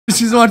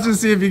She's watching to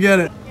see if you get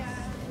it.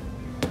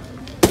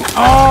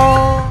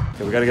 Oh!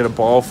 Okay, we gotta get a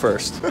ball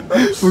first.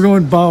 We're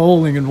going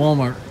bowling in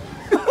Walmart.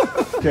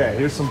 Okay,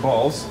 here's some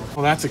balls.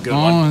 Well, that's a good Oh,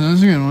 one.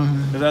 that's a good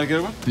one. Is that a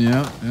good one?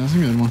 Yeah, that's a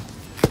good one.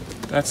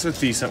 That's a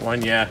decent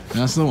one, yeah.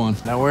 That's the one.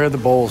 Now where are the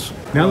bowls?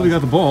 Now that we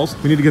got the balls,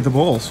 we need to get the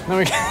balls.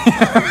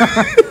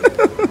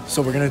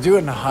 So we're gonna do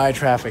it in a high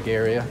traffic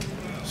area.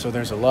 So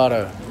there's a lot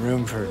of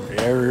room for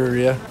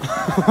area.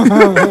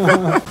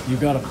 You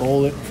gotta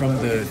bowl it from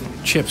the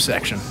chip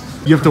section.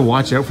 You have to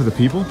watch out for the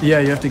people? Yeah,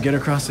 you have to get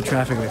across the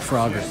traffic like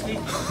Frogger.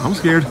 I'm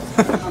scared.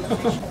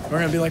 We're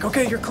gonna be like,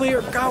 okay, you're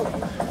clear, go.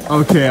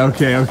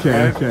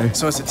 Okay.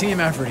 So it's a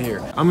team effort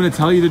here. I'm gonna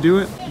tell you to do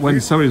it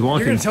when somebody's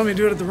walking. You're gonna tell me to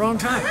do it at the wrong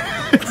time.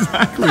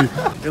 Exactly.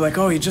 You're like,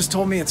 oh, you just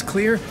told me it's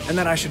clear and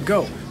then I should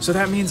go. So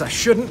that means I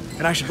shouldn't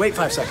and I should wait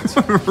 5 seconds.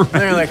 Right. And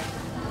then you're like,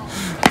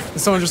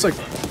 and someone just like.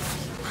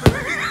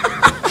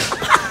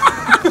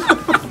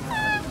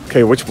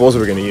 Okay, which bowls are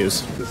we gonna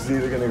use? This is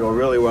either gonna go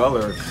really well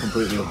or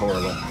completely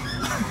horrible.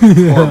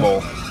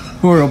 Horrible.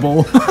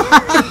 Horrible.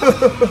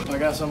 I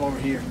got some over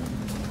here.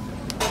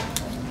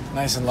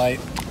 Nice and light.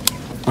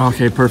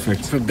 Okay,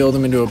 perfect. Build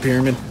them into a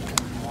pyramid.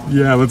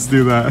 Yeah, let's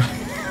do that.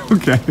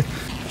 Okay.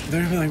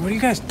 They're gonna be like, what are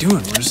you guys doing?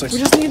 We're just like, we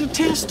just need to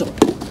test them.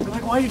 We're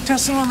like, why are you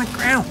testing them on the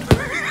ground?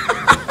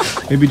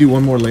 Maybe do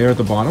one more layer at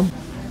the bottom.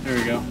 There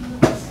we go.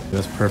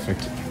 That's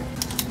perfect.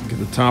 Get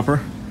the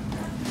topper.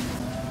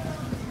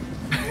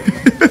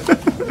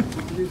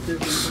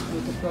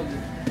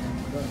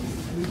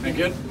 That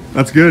good?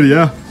 That's good,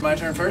 yeah. My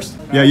turn first?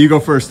 Yeah, you go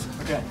first.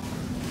 Okay.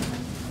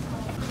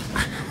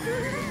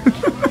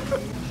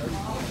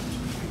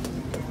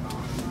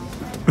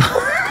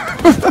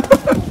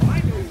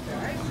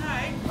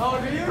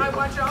 Oh, do you? I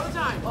watch you all the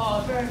time.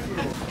 Oh, thank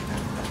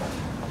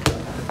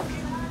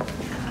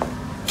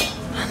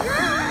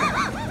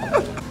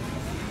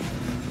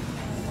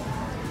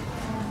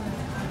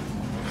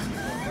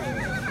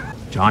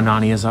you. John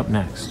Nani is up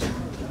next.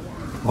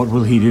 What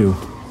will he do?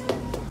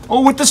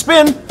 Oh, with the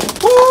spin!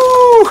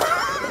 Woo!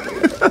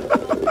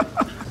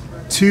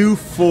 2,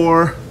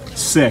 4,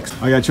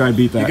 6. I gotta try and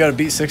beat that. You gotta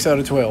beat 6 out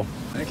of 12.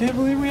 I can't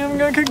believe we haven't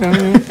got kicked out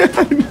yet.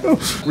 I know.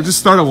 We'll just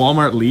start a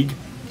Walmart league.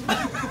 They're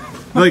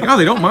like, oh,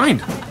 they don't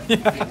mind.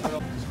 Yeah.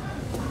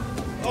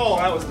 Oh,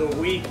 that was the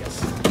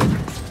weakest.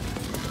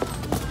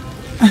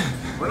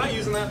 We're not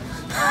using that.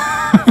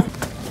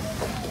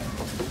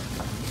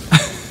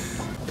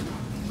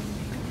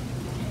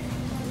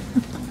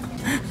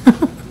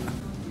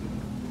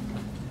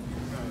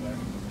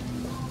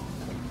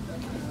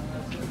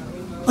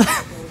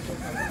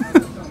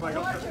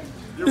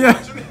 Yeah,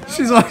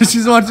 she's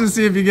watching to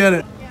see if you get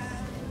it.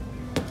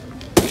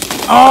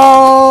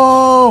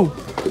 Oh!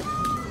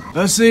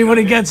 Let's see what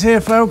he gets here,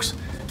 folks.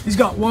 He's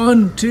got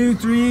 1, 2,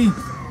 3.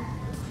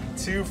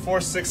 2,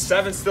 4, 6,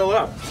 7 still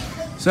up.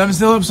 7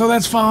 still up, so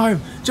that's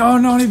 5.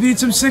 John Nani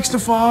beats him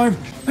 6-5.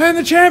 And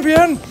the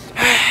champion,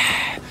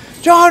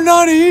 John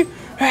Nani.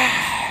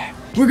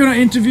 We're gonna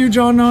interview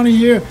John Nani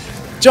here.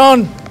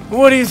 John,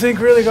 what do you think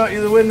really got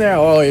you the win there?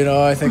 Oh, you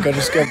know, I think I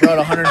just got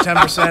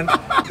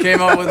 110%.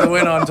 Came up with the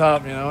win on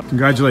top, you know.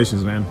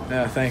 Congratulations, man.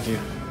 Yeah, thank you.